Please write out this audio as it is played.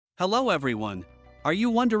Hello everyone! Are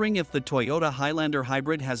you wondering if the Toyota Highlander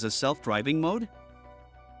Hybrid has a self-driving mode?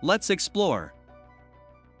 Let's explore.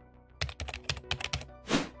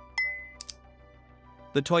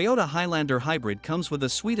 The Toyota Highlander Hybrid comes with a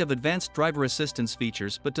suite of advanced driver assistance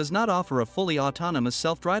features but does not offer a fully autonomous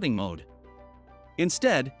self-driving mode.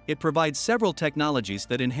 Instead, it provides several technologies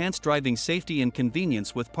that enhance driving safety and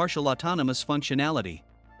convenience with partial autonomous functionality.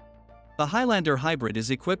 The Highlander Hybrid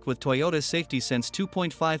is equipped with Toyota Safety Sense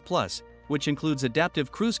 2.5 Plus, which includes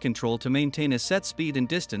adaptive cruise control to maintain a set speed and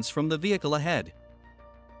distance from the vehicle ahead.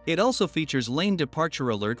 It also features lane departure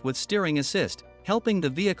alert with steering assist, helping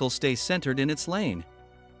the vehicle stay centered in its lane.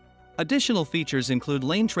 Additional features include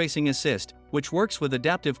lane tracing assist, which works with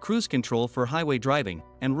adaptive cruise control for highway driving,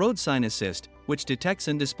 and road sign assist, which detects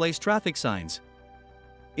and displays traffic signs.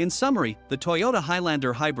 In summary, the Toyota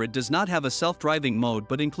Highlander Hybrid does not have a self-driving mode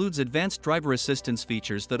but includes advanced driver assistance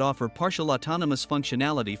features that offer partial autonomous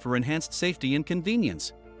functionality for enhanced safety and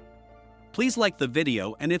convenience. Please like the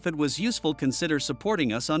video, and if it was useful, consider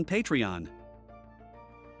supporting us on Patreon.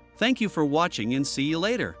 Thank you for watching and see you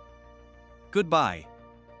later. Goodbye.